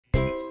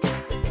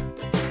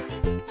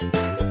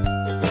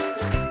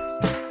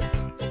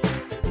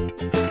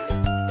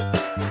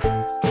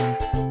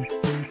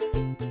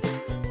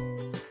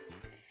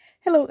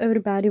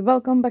everybody,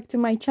 welcome back to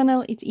my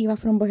channel. It's Eva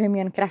from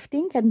Bohemian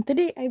Crafting, and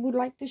today I would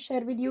like to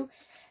share with you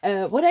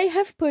what I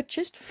have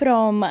purchased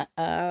from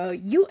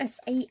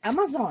USA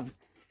Amazon.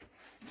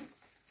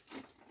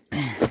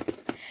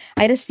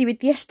 I received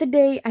it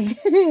yesterday.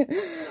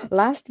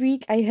 Last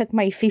week I had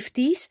my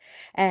 50s,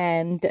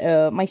 and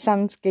my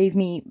sons gave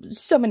me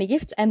so many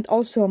gifts and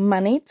also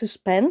money to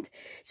spend.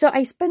 So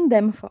I spent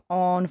them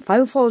on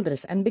file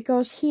folders, and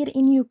because here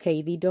in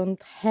UK we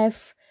don't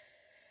have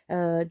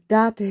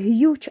that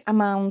huge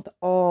amount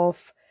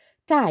of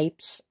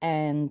types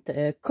and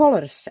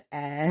colors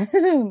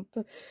and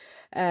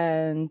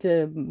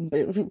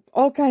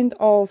all kind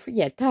of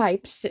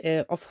types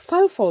of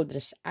file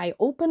folders. I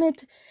open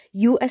it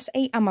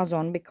USA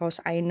Amazon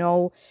because I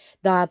know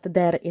that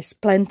there is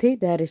plenty.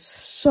 There is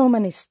so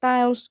many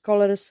styles,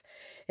 colors,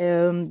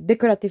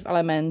 decorative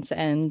elements,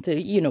 and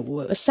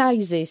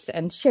sizes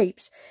and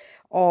shapes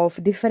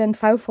of different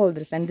file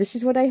folders, and this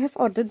is what I have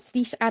ordered.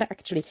 These are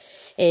actually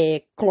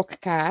clock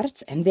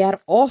cards, and they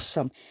are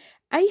awesome.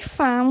 I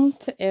found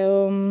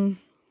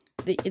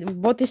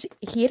what is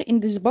here in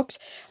this box.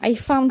 I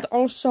found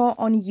also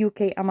on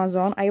UK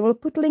Amazon. I will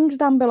put links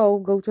down below.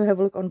 Go to have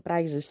a look on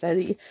prices.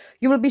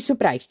 You will be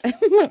surprised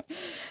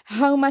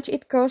how much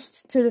it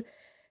costs to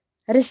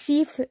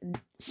receive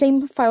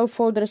same file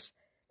folders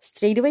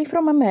straight away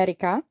from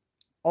America,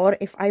 or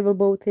if I will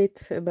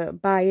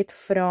buy it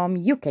from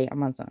UK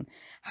Amazon.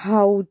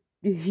 How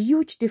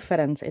huge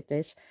difference it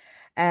is,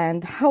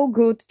 and how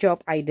good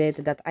job I did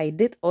that I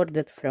did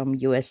order it from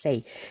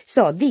USA.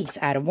 So these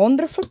are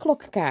wonderful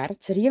clock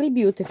cards, really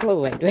beautiful.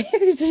 Oh, wait,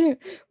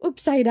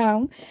 upside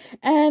down.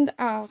 And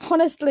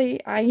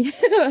honestly, I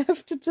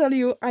have to tell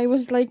you, I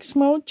was like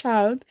small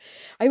child.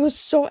 I was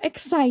so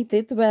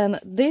excited when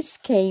this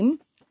came.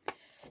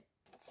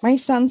 My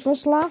sons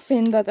was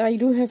laughing that I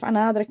do have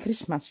another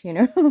Christmas,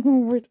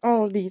 with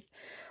all these.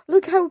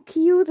 Look how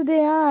cute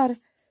they are.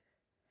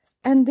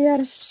 And they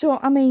are so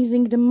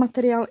amazing. The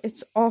material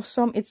is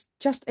awesome. It's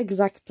just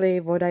exactly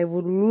what I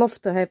would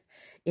love to have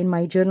in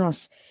my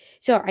journals.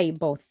 So I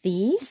bought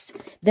these.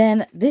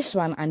 Then this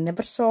one, I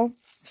never saw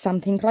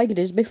something like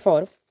this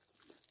before.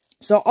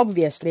 So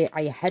obviously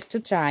I had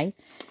to try.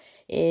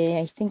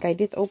 I think I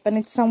did open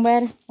it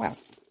somewhere. Well,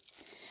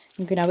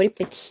 I'm gonna rip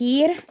it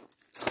here.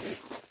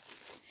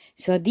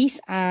 So these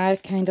are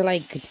kind of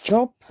like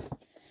job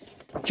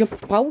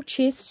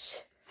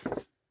pouches,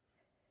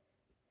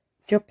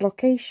 job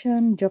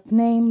location, job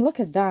name. Look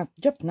at that,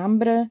 job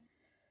number,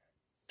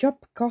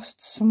 job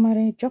cost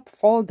summary, job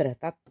folder.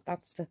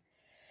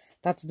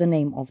 That's the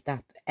name of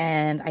that.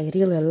 And I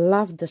really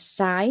love the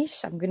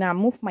size. I'm gonna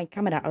move my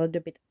camera a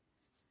little bit.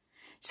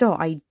 So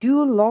I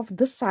do love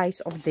the size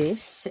of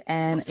this,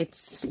 and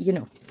it's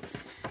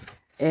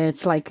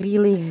it's like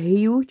really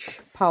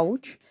huge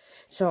pouch.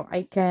 So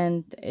I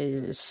can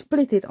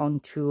split it on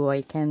two,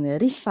 I can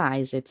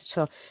resize it.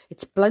 So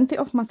it's plenty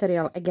of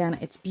material. Again,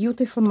 it's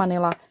beautiful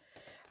manila.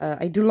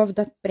 I do love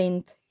that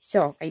print.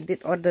 So I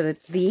did order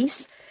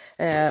these.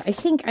 I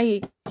think I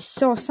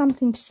saw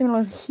something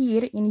similar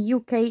here in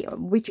UK,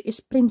 which is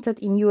printed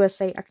in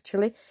USA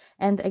actually.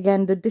 And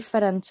again, the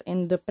difference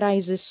in the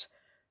prices,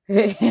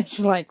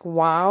 it's like,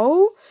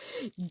 wow.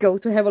 Go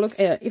to have a look.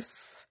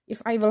 If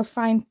I will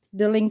find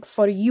the link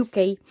for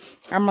UK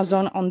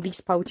Amazon on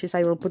these pouches,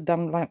 I will put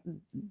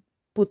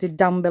it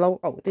down below.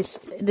 Oh, this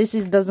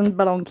doesn't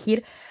belong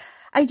here.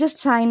 I just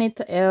sign it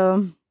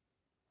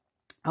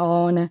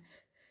on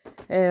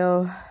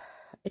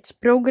it's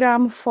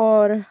program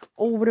for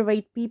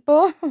overweight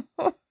people.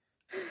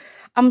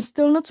 I'm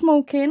still not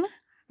smoking.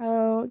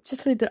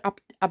 Just a little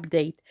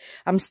update.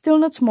 I'm still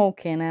not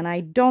smoking, and I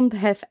don't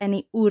have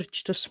any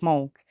urge to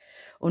smoke.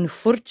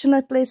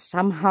 Unfortunately,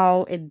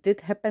 somehow it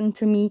did happen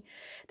to me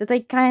that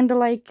I kind of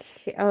like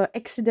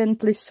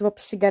accidentally swap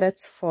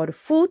cigarettes for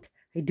food.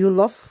 I do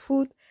love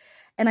food,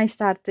 and I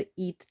start to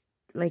eat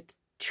like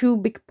too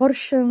big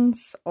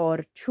portions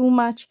or too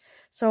much.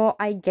 So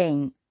I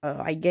gain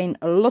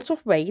a lot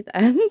of weight,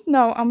 and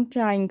now I'm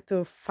trying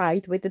to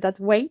fight with that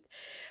weight.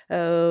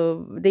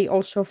 They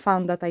also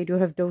found that I do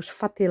have those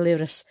fatty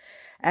livers,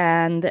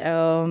 and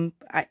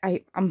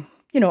I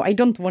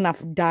don't want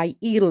to die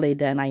early,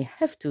 then I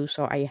have to.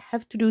 So I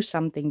have to do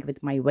something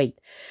with my weight.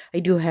 I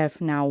do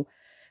have now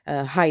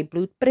high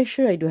blood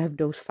pressure. I do have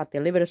those fatty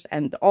livers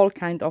and all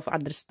kind of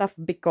other stuff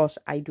because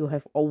I do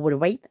have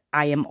overweight.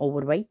 I am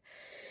overweight.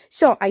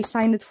 So I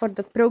signed it for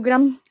that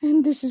program,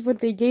 and this is what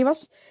they gave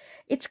us.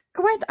 It's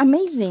quite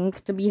amazing,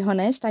 to be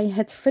honest. I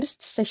had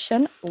first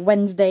session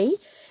Wednesday,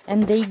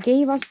 and they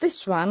gave us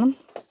this one.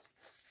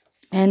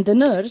 And the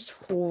nurse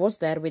who was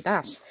there with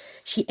us,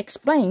 she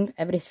explained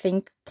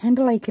everything kind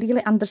of like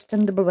really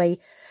understandable way.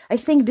 I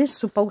think this is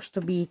supposed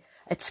to be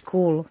at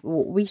school.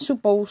 We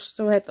supposed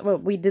to have, well,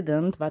 we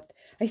didn't, but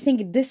I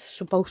think this is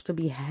supposed to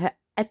be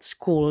at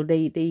school.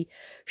 They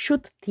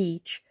should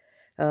teach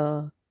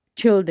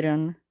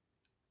children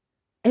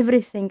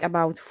everything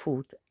about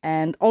food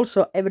and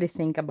also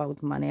everything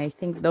about money. I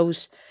think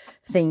those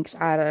things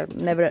are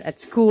never at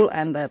school,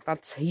 and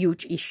that's a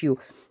huge issue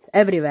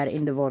everywhere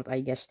in the world,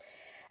 I guess.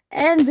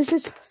 And this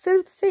is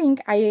third thing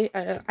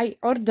I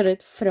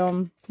ordered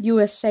from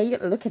USA.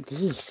 Look at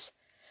these.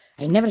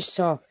 I never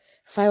saw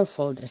file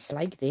folders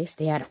like this.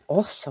 They are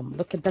awesome.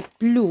 Look at that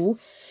blue.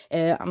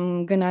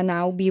 I'm gonna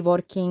now be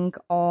working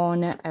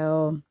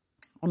on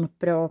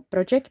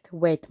project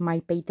with my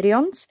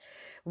Patreons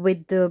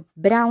with the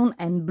brown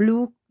and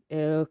blue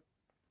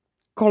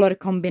color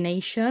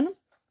combination.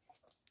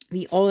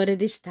 We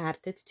already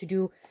started to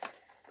do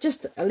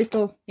just a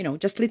little,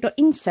 just little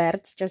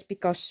inserts, just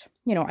because,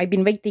 I've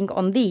been waiting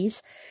on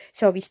these.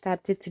 So we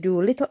started to do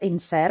little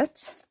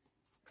inserts,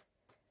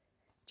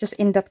 just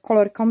in that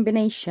color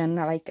combination,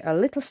 like a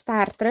little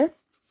starter.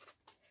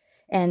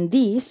 And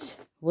these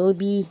will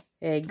be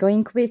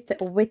going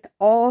with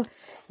all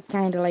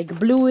kind of like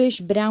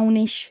bluish,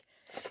 brownish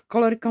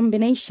color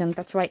combination.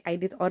 That's why I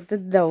did order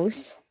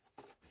those.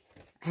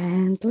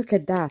 And look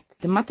at that.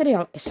 The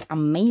material is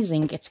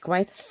amazing. It's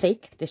quite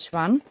thick, this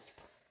one.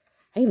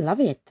 I love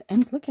it.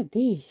 And look at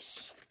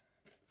this.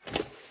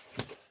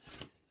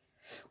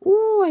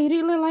 Oh, I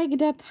really like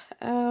that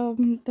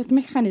that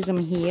mechanism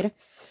here.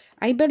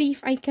 I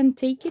believe I can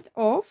take it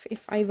off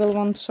if I will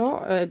want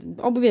so.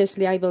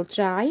 Obviously, I will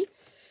try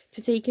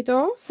to take it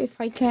off if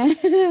I can.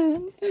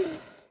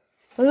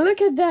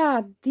 Look at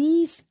that.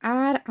 These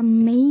are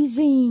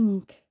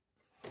amazing.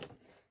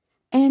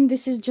 And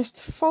this is just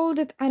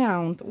folded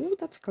around. Oh,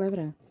 that's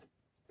clever.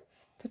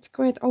 That's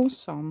quite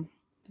awesome.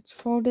 It's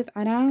folded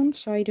around,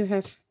 so I do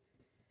have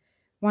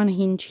one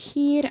hinge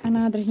here,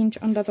 another hinge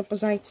on that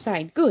opposite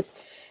side. Good.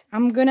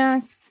 I'm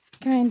gonna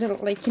kind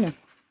of like,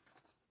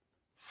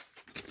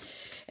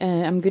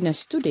 I'm gonna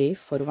study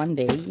for one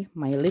day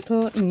my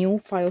little new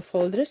file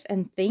folders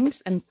and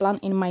things and plan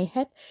in my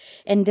head,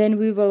 and then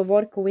we will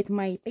work with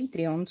my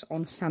Patreons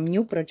on some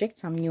new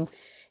projects, some new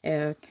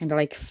kind of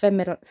like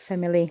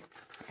family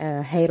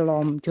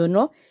heirloom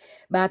journal.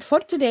 But for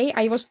today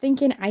I was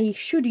thinking I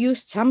should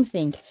use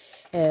something,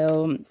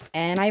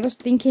 and I was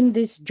thinking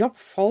this job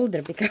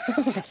folder,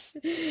 because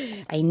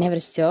I never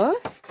saw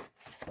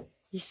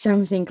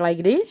something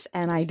like this,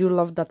 and I do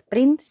love that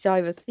print. So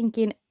I was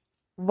thinking,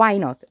 why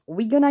not?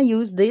 We're gonna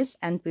use this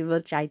and we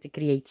will try to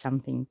create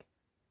something.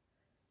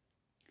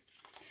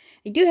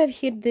 I do have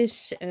here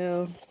this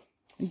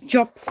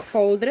job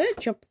folder,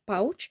 job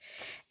pouch,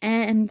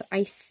 and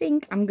I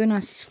think I'm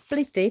gonna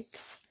split it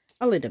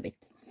a little bit.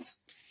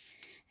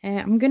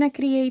 I'm gonna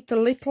create a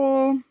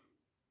little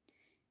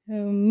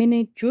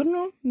mini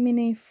journal,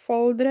 mini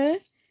folder.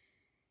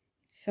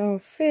 So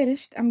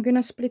first I'm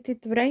gonna split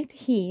it right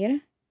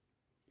here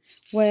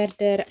where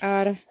there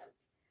are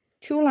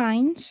 2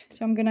 lines.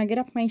 So I'm gonna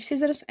grab my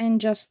scissors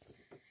and just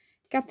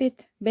cut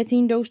it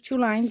between those 2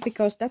 lines,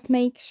 because that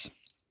makes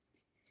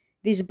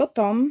this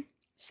bottom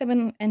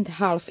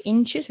 7.5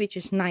 inches, which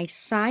is nice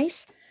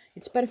size.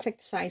 It's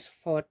perfect size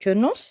for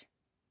journals.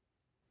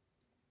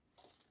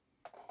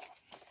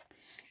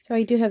 So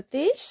I do have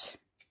this,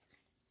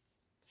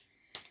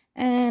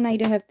 and I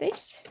do have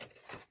this,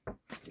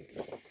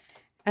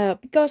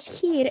 because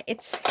here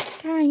it's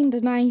kind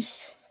of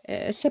nice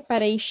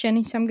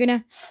separation. So I'm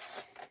gonna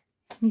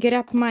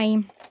grab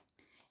my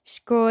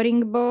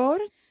scoring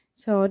board.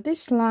 So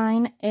this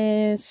line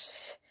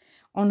is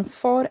on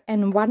 4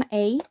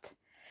 1/8.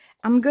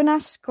 I'm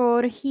gonna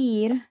score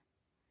here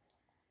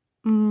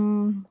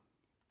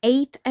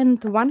 8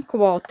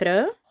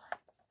 1/4.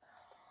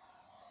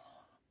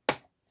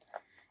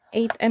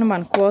 8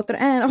 1/4,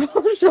 and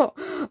also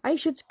I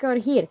should score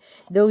here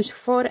those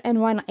 4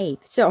 1/8.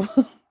 So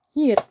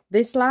here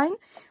this line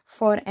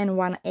 4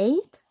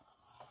 1/8,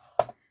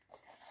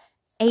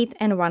 8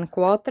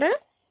 1/4,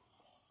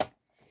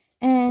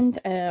 and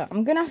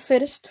I'm gonna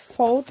first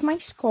fold my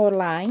score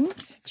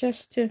lines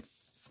just to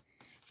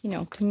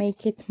to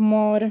make it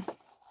more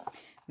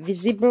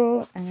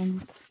visible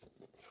and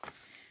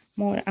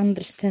more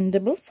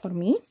understandable for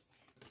me.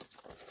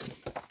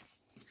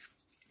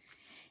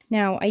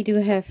 Now I do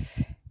have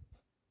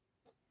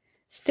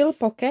still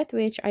pocket,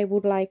 which I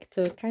would like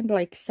to kind of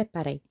like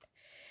separate,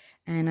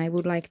 and I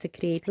would like to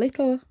create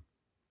little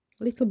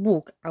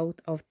book out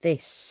of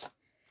this.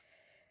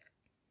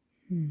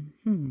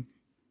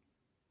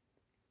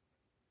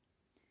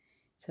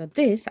 So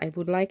this I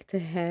would like to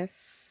have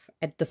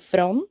at the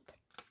front,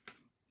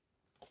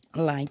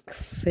 like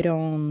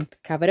front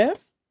cover.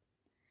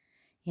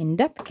 In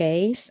that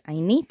case I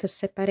need to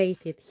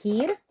separate it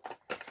here.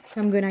 So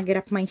I'm gonna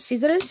grab my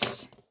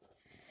scissors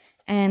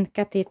and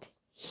cut it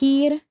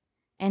here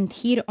and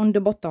here on the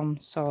bottom.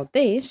 So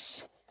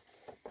this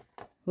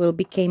will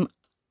become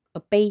a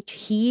page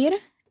here,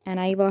 and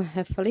I will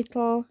have a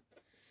little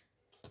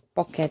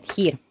pocket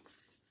here.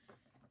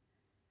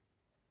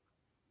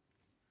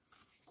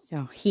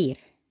 So here,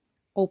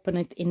 open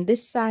it in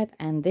this side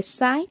and this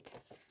side.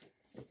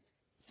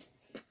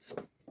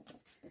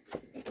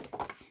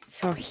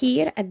 So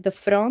here at the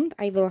front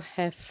I will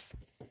have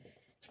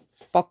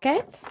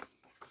pocket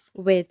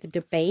with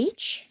the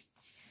page,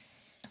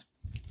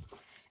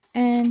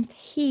 and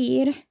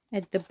here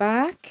at the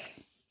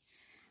back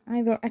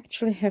I will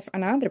actually have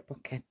another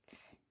pocket.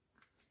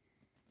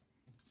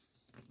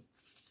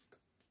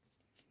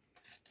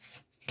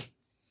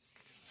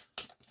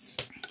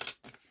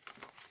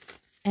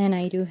 And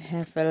I do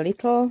have a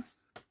little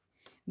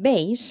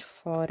base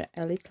for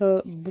a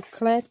little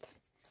booklet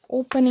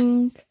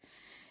opening,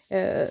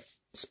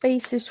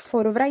 spaces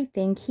for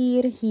writing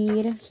here,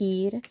 here,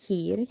 here,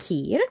 here,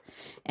 here,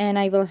 and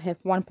I will have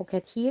one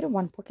pocket here,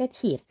 one pocket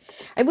here.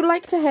 I would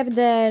like to have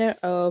their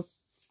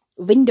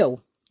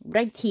window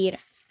right here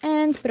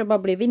and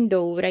probably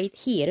window right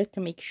here to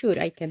make sure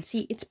I can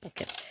see its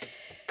pocket.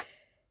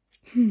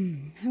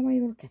 How I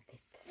will get it?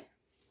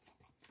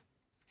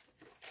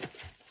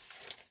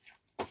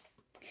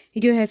 I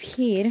do have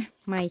here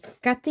my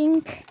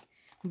cutting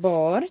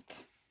board,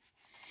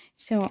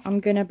 so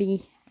I'm gonna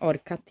be, or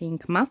cutting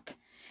mat,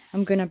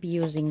 I'm gonna be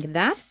using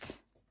that,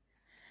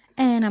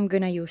 and I'm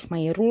gonna use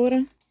my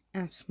ruler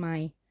as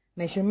my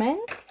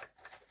measurement.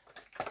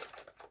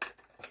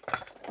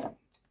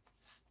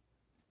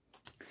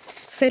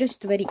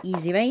 First, very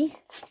easy way,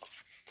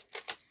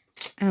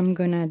 I'm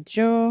gonna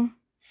draw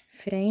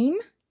frame.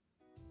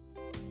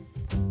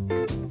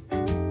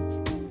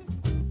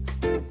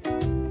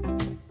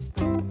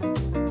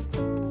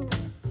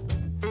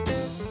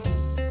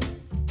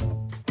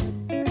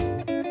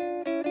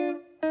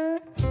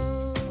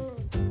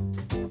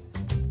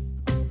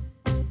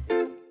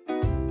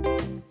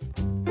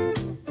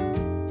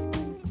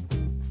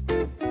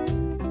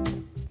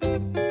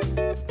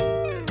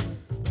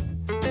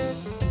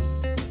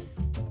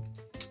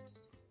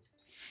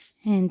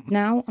 And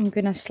now I'm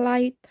gonna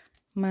slide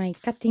my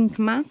cutting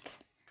mat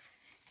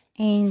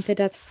into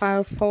that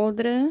file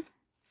folder,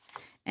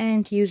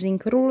 and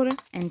using ruler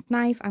and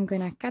knife I'm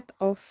gonna cut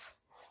off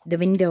the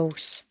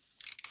windows.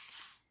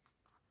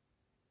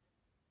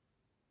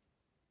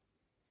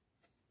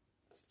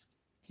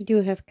 I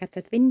do have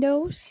cutted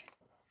windows,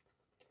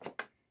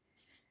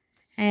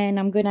 and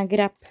I'm gonna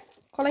grab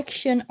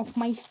collection of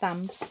my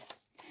stamps.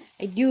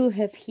 I do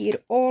have here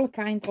all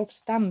kinds of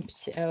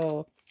stamps.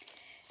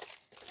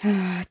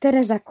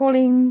 Teresa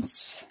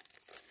Collins,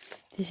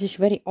 this is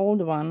very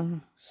old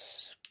one,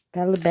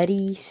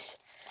 Spellberries.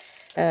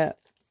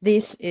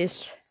 This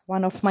is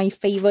one of my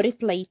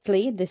favorite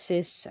lately. This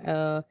is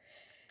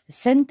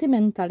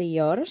Sentimentally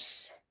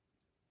Yours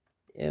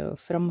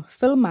from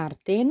Phil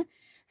Martin,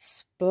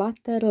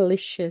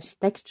 Splatterlicious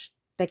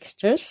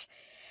textures.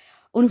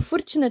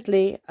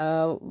 Unfortunately,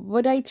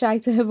 what I try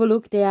to have a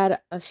look, they are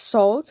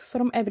sold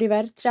from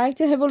everywhere. Try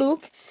to have a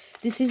look.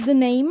 This is the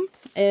name.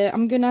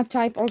 I'm gonna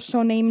type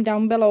also name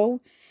down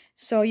below,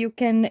 so you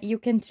can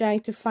try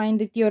to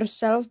find it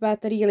yourself.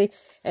 But really,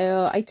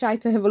 I try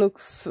to have a look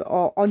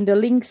on the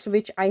links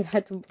which I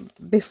had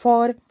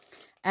before,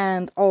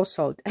 and all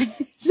sold.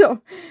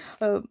 So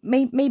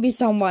maybe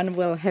someone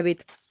will have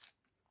it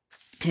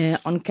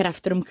on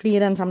craft room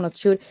clearance, I'm not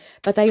sure,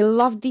 but I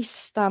love these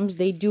stamps.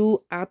 They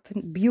do add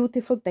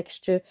beautiful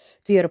texture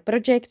to your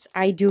projects.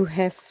 I do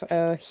have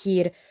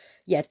here,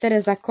 yeah,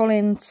 Teresa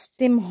Collins,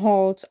 Tim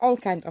Holtz, all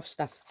kind of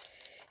stuff,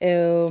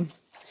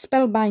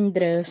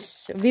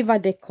 Spellbinders, Viva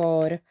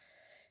Decor,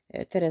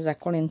 Teresa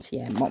Collins,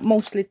 yeah,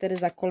 mostly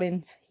Teresa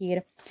Collins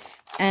here.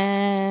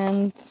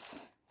 And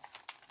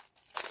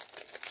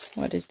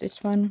what is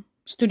this one?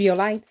 Studio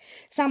Light.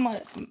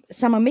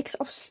 Some mix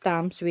of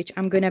stamps which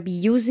I'm gonna be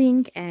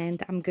using, and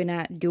I'm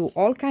gonna do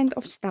all kind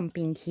of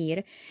stamping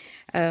here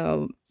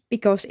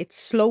because it's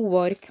slow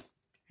work.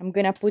 I'm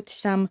gonna put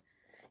some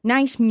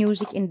nice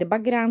music in the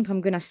background.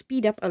 I'm gonna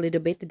speed up a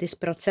little bit this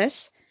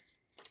process,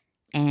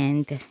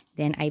 and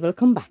then I will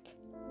come back.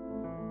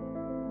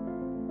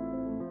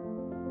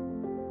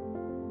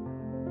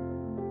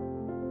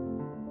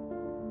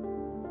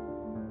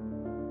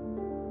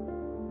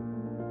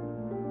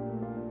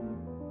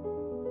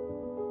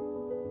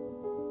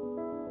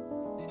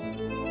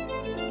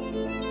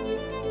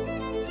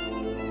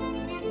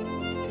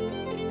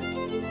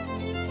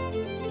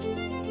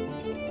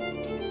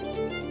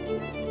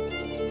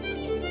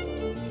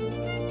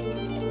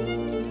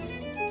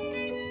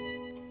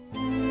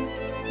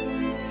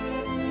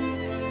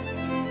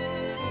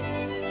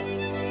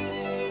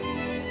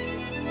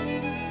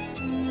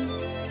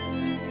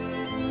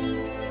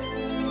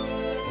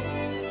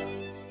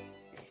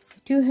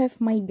 Do have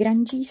my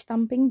grungy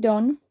stamping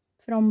done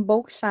from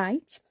both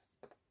sides.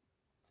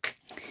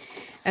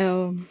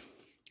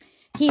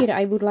 Here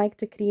I would like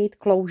to create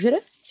closure,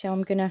 so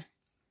I'm gonna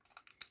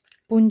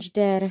punch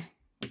their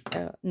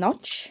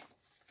notch,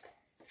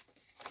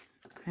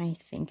 I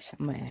think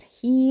somewhere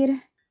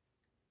here.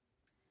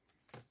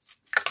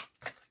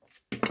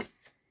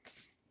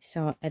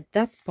 So at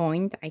that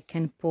point I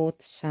can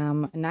put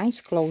some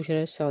nice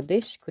closure, so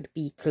this could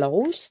be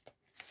closed.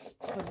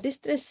 For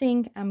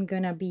distressing, I'm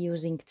gonna be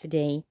using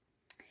today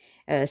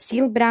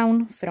Seal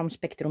Brown from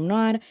Spectrum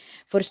Noir.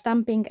 For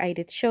stamping, I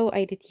did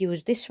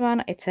use this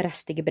one. It's a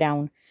Rustic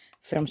Brown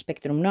from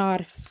Spectrum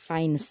Noir,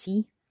 Fine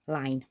C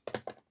line.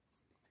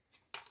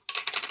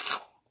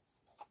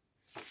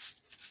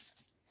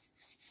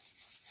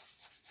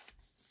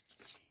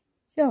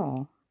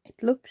 So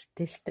it looks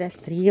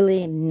distressed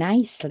really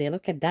nicely.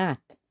 Look at that.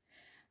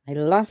 I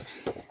love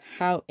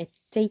how it's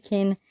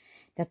taken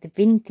that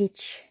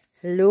vintage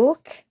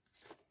look.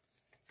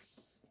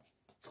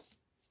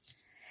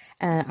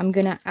 I'm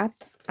gonna add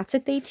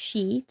acetate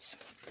sheets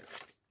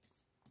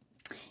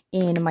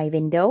in my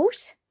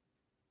windows.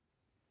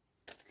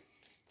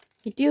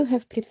 I do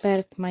have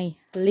prepared my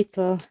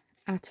little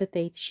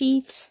acetate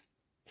sheets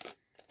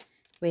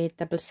with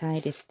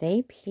double-sided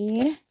tape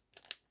here.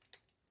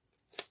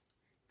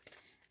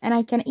 And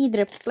I can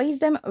either place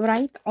them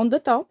right on the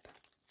top,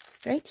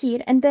 right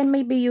here, and then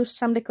maybe use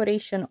some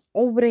decoration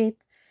over it,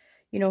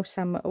 you know,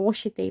 some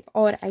washi tape,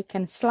 or I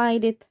can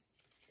slide it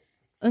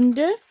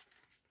under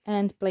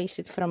and place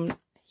it from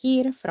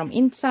here, from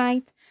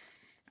inside.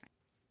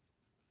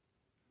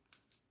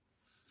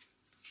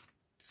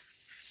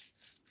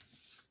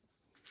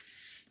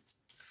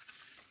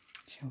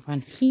 So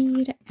one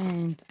here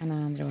and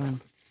another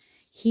one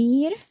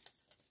here.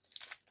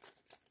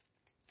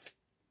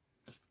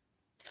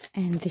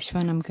 And this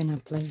one I'm gonna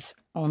place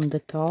on the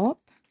top.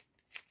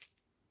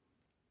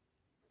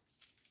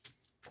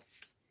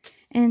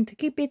 And to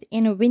keep it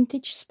in a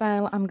vintage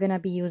style, I'm gonna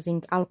be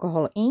using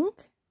alcohol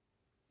ink.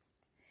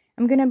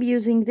 I'm gonna be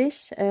using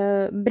this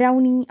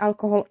brownie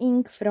alcohol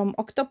ink from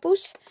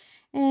Octopus,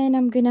 and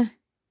I'm gonna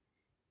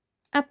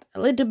add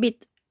a little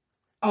bit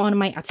on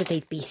my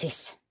acetate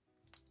pieces.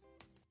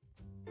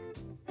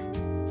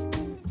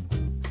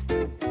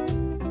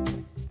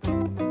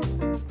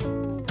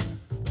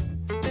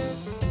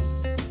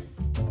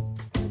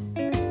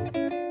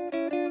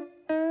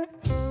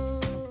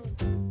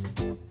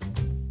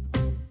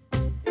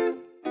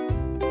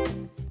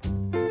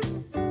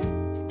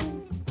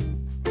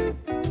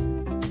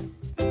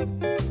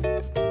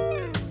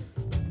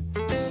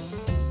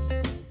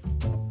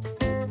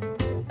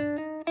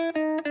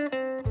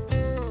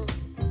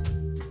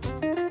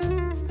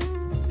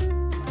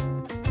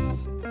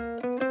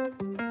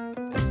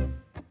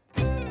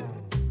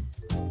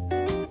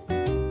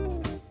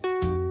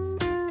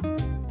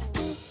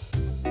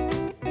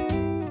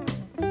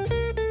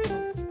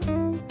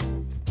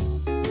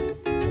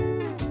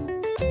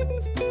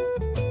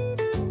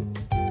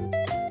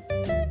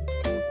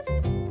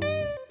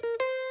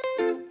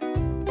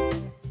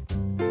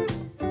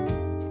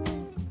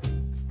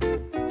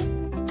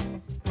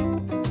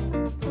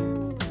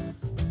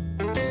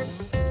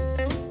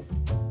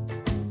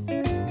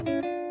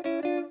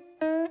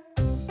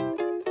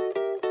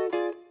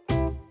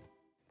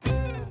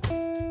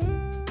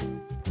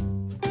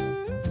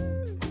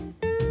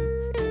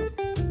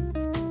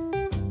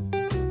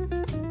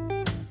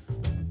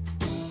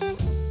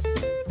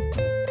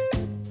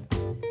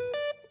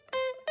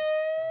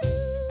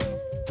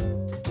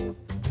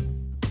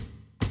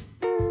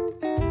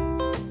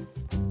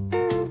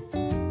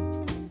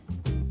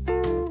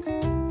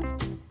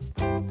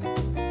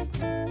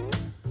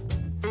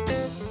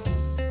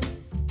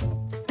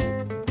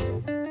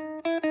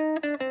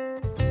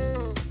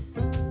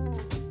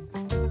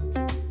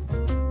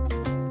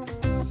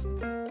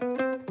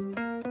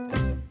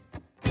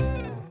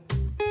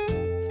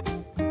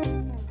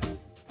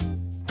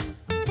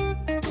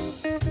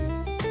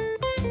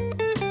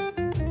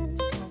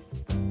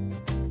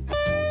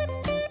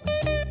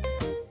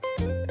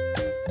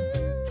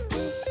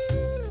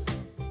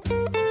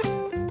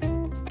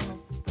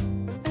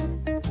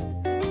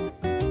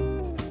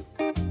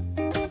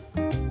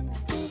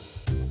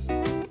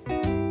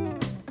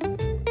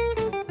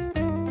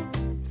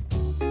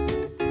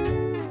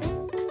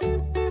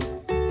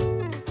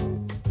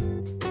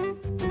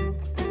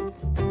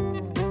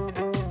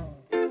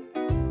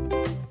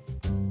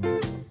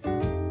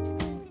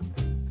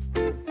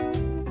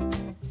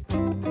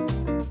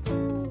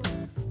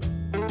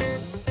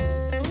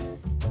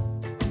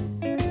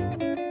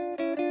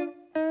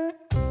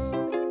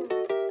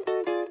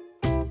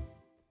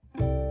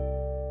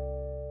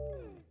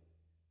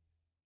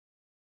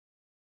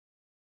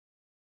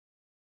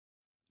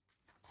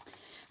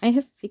 I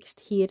have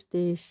fixed here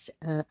this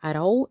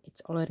arrow.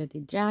 It's already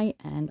dry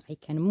and I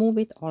can move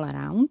it all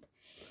around.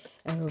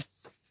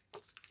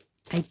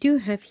 I do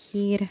have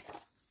here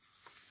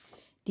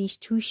these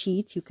two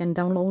sheets. You can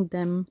download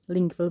them.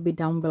 Link will be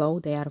down below.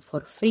 They are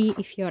for free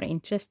if you are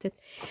interested.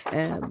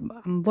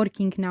 I'm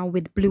working now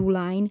with blue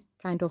line,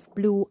 kind of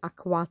blue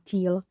aqua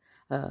teal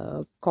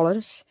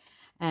colors.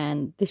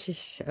 And this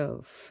is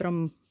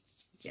from...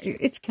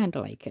 It's kind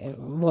of like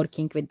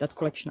working with that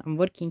collection. I'm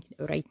working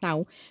right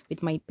now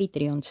with my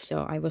Patreons,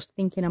 so I was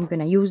thinking I'm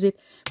gonna use it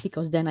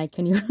because then I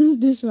can use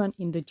this one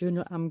in the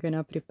journal I'm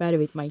gonna prepare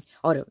with my,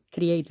 or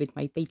create with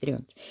my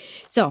Patreons.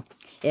 So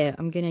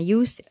I'm gonna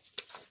use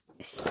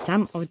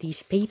some of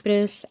these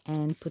papers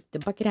and put the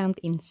background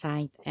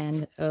inside,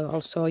 and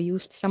also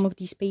used some of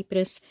these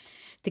papers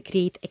to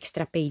create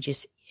extra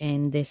pages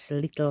in this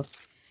little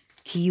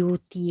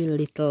cutie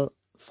little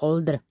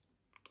folder.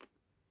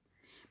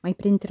 My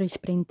printer is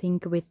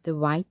printing with the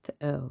white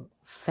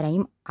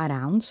frame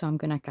around, so I'm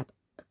gonna cut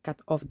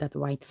off that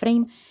white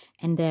frame,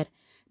 and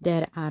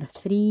there are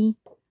three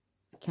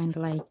kind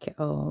of like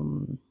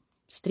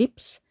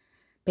strips,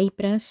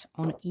 papers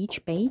on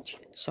each page.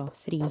 So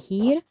 3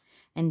 here,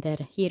 and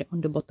there here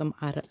on the bottom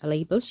are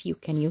labels you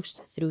can use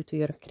through to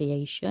your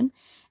creation,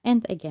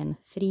 and again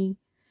 3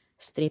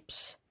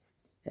 strips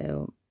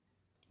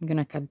I'm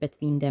gonna cut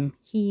between them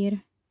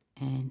here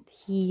and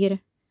here.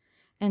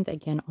 And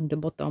again on the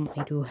bottom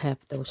I do have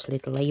those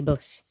little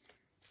labels.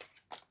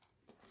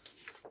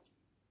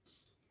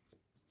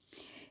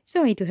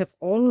 So I do have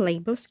all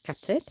labels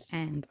cutted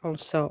and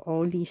also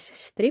all these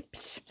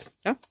strips.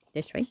 Oh,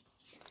 this way.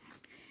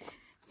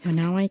 So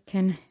now I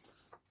can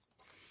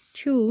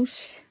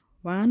choose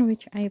one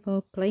which I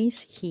will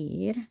place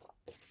here.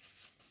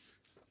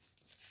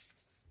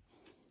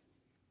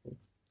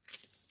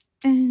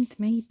 And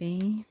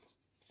maybe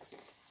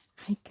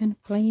I can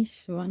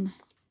place one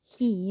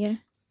here.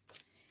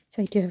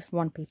 So I do have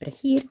one paper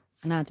here,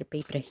 another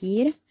paper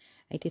here.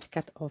 I did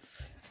cut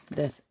off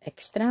the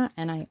extra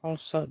and I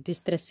also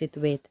distress it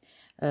with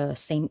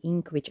same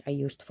ink which I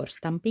used for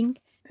stamping.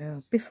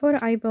 Before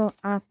I will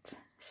add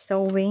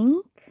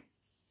sewing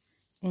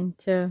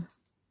into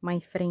my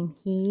frame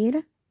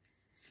here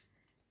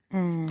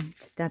and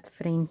that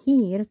frame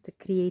here to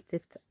create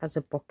it as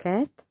a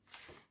pocket,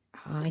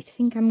 I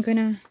think I'm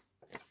gonna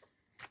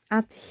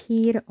add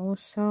here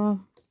also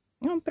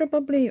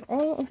probably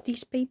all of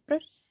these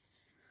papers,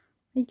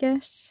 I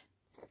guess.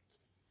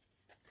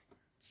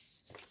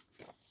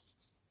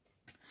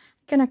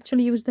 I can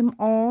actually use them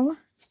all,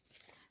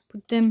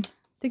 put them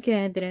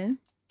together,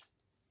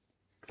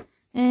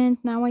 and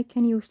now I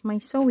can use my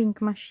sewing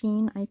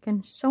machine. I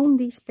can sew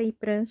these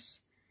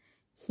papers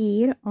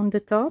here on the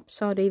top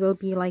so they will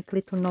be like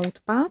little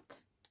notepad.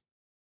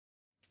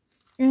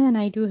 And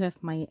I do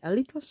have my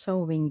little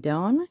sewing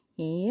done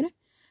here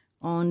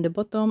on the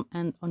bottom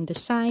and on the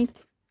side.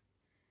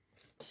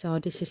 So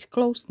this is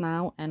closed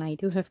now and I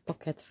do have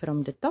pocket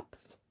from the top.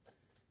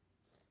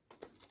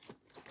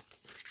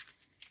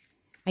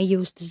 I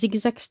used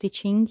zigzag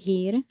stitching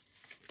here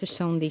to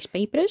sew these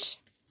papers.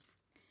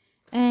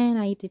 And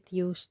I did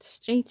use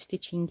straight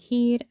stitching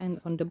here and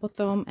on the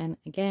bottom, and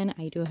again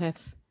I do have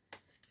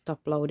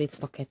top loaded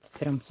pocket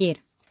from here.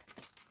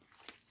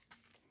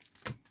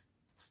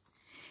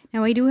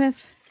 Now I do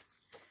have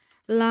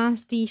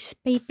last these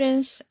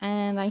papers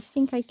and I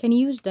think I can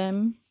use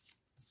them.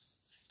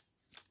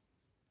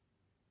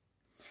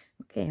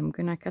 Okay, I'm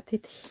gonna cut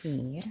it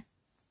here.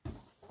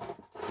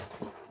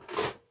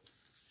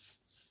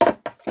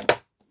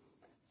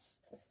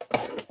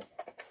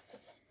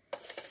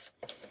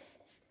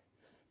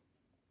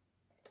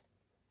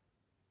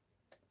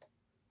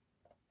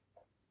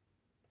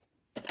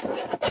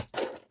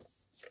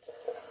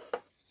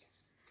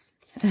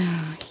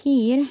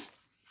 Here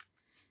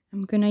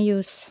I'm gonna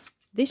use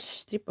this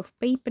strip of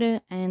paper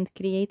and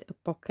create a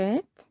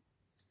pocket,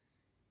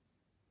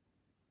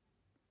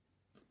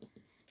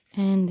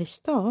 and this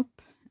top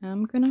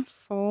I'm gonna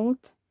fold,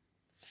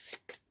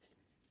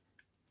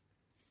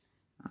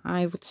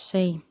 I would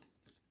say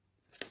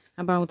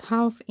about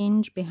 ½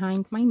 inch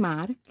behind my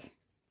mark.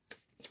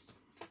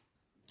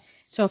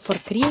 So for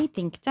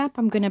creating tab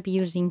I'm gonna be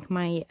using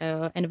my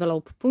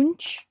envelope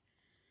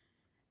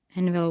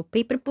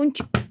paper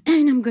punch,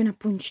 and I'm gonna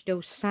punch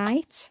those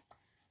sides.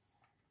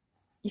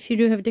 If you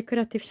do have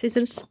decorative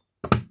scissors,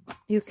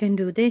 you can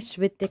do this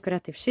with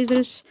decorative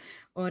scissors,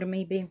 or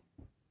maybe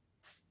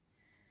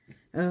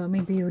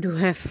you do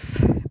have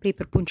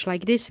paper punch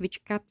like this,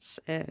 which cuts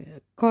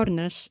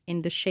corners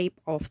in the shape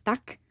of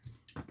tack.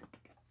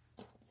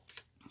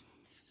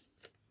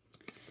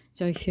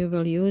 So if you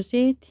will use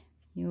it,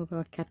 you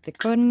will cut the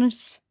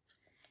corners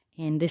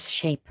in this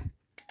shape,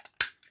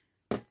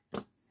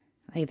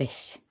 like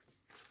this.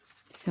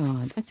 So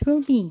that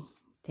will be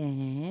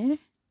there.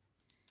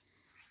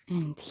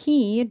 And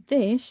here,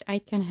 this I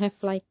can have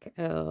like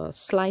a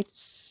slide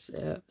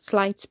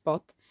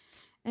spot,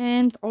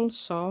 and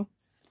also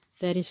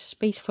there is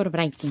space for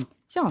writing.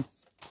 So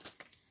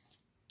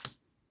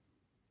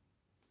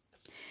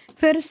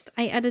first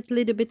I added a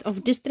little bit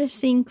of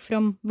distressing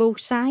from both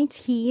sides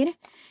here.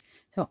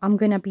 So I'm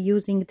gonna be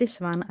using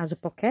this one as a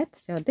pocket.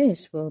 So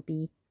this will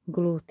be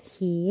glued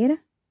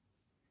here.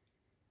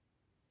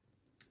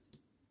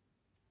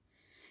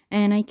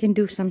 And I can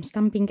do some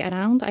stamping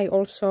around. I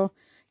also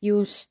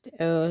used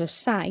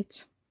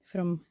sides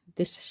from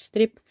this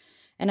strip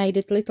and I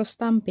did little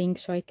stamping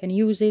so I can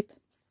use it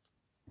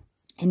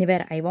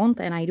anywhere I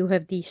want. And I do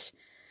have these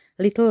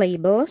little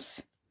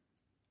labels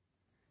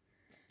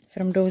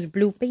from those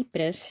blue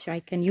papers, so I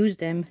can use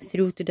them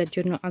through to the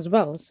journal as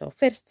well. So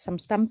first some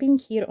stamping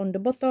here on the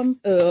bottom,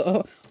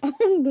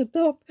 on the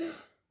top.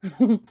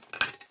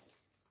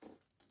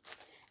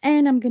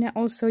 And I'm gonna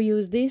also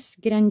use this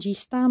grungy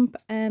stamp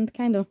and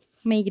kind of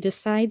make the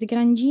sides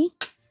grungy.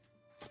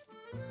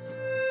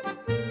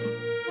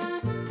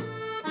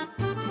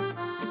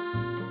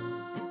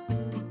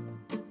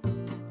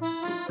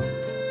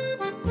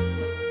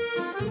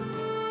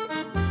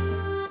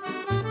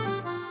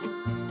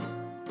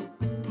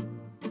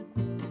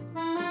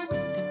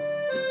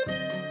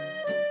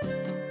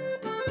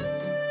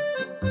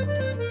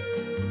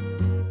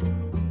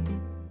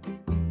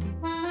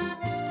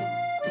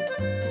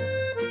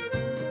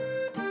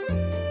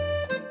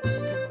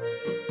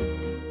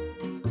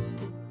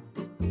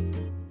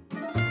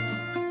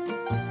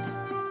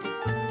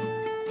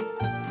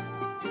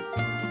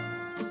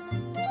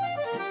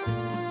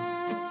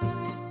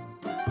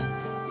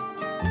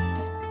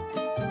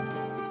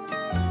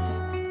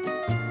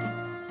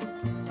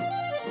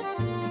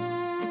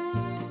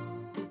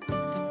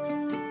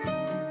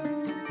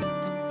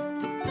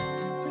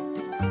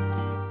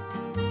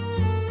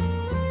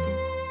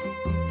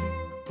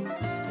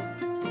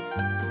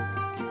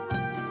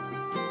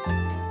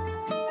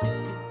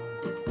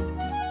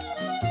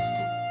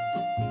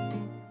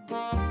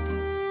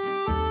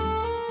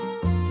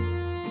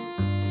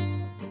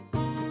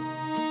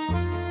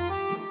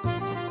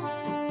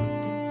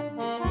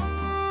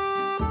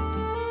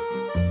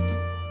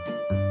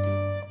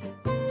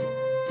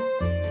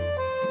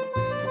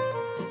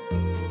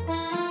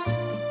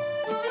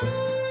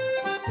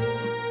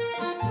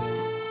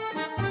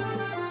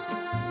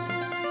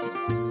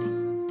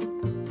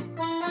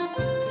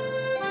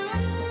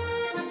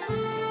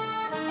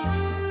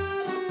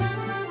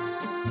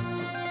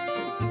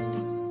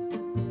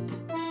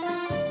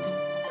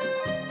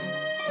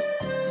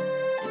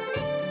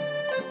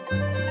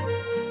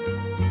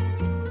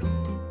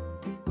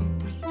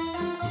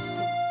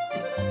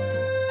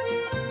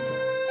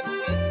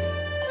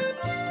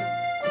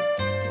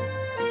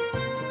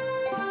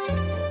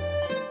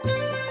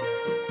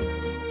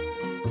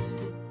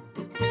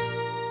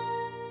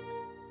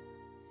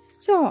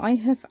 So I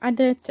have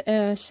added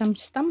some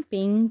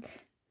stamping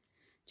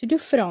to the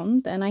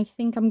front, and I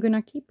think I'm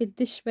gonna keep it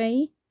this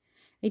way.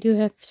 I do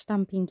have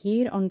stamping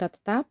here on that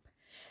tab.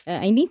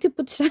 I need to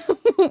put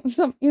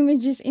some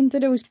images into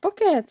those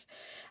pockets.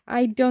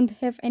 I don't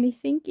have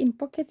anything in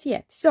pockets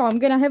yet, so I'm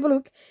gonna have a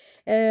look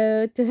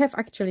to have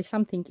actually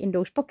something in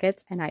those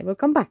pockets, and I will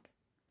come back.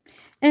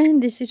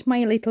 And this is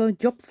my little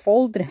job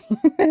folder.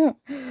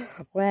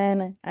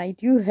 When I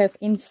do have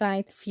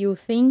inside few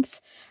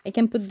things, I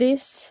can put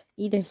this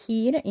either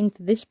here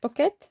into this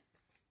pocket,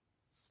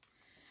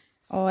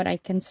 or I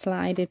can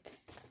slide it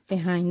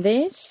behind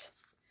this,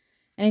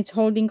 and it's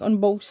holding on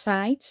both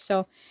sides.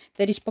 So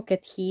there is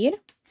pocket here,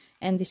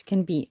 and this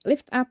can be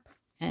lift up,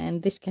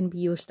 and this can be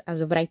used as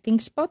a writing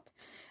spot.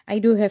 I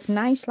do have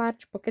nice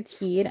large pocket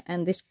here,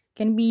 and this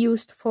can be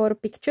used for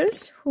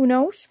pictures, who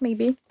knows,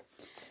 maybe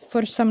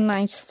for some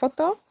nice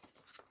photo.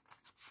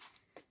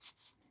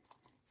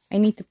 I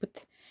need to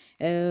put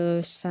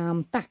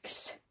some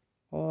tags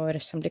or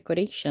some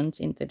decorations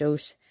into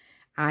those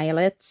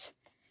eyelets.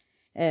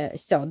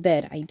 So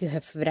there I do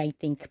have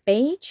writing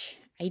page.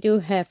 I do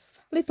have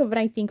little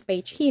writing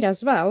page here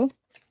as well,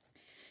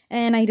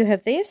 and I do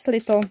have this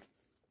little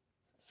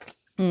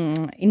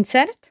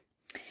insert.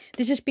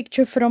 This is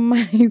picture from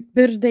my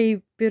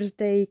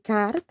birthday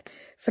card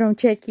from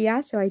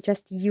Czechia, so I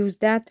just used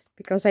that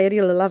because I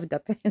really love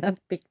that that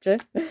picture.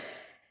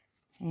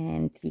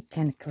 And we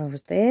can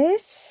close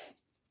this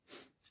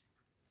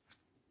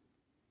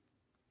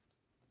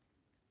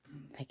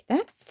like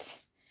that.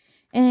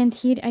 And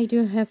here I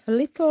do have a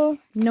little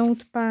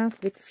notepad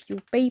with few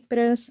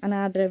papers,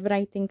 another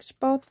writing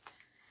spot,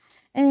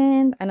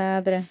 and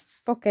another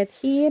pocket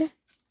here,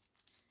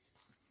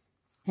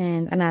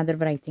 and another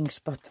writing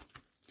spot.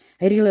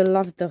 I really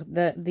love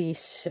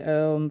this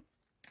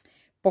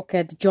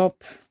pocket job.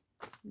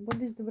 What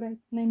is the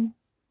right name?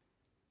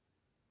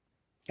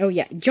 Oh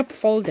yeah, job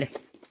folder.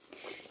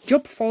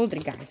 Job folder,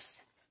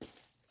 guys.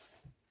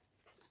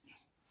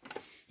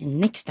 And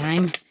next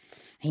time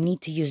I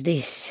need to use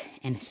this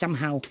and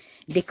somehow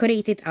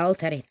decorate it,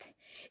 alter it.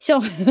 So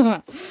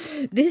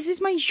this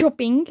is my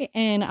shopping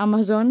in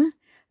Amazon,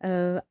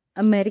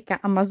 America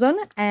Amazon,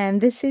 and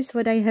this is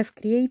what I have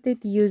created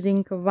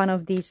using one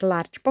of these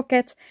large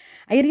pockets.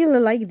 I really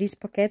like these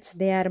pockets.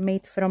 They are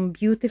made from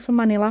beautiful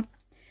manila.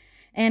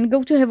 And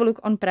go to have a look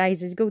on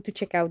prices, go to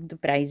check out the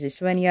prices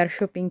when you are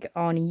shopping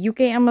on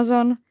UK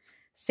Amazon,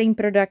 same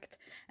product.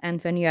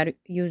 And when you are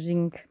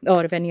using,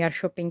 or when you are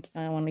shopping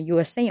on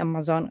USA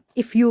Amazon,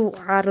 if you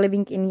are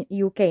living in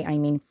UK, I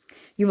mean,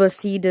 you will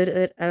see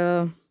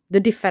the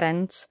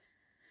difference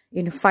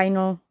in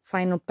final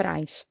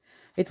price.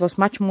 It was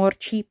much more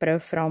cheaper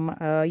from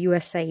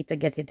USA to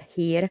get it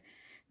here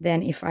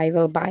than if I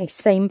will buy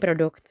same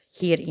product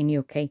here in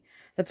UK.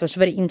 That was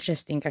very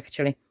interesting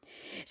actually.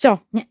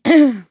 So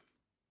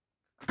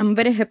I'm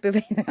very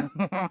happy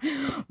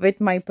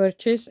with my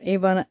purchase,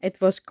 even it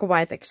was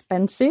quite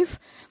expensive.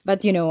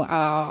 But you know,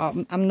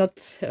 I'm not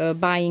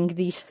buying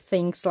these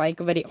things like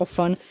very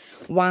often,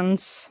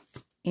 once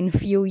in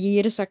few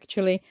years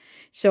actually.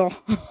 So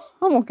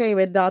I'm okay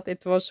with that.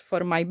 It was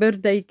for my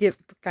birthday gift,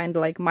 kind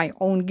of like my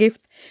own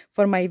gift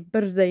for my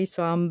birthday.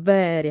 So I'm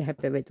very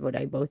happy with what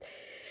I bought.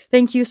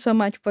 Thank you so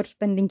much for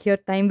spending your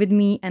time with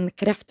me and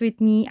craft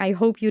with me. I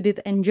hope you did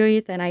enjoy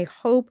it, and I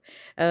hope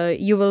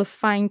you will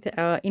find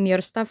in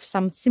your stuff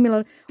some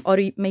similar, or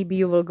maybe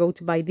you will go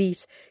to buy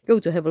these,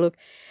 go to have a look,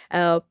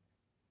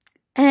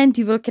 and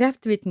you will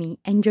craft with me.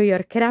 Enjoy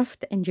your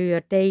craft, enjoy your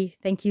day.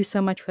 Thank you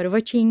so much for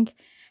watching.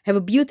 Have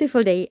a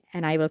beautiful day,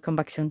 and I will come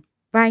back soon.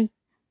 Bye.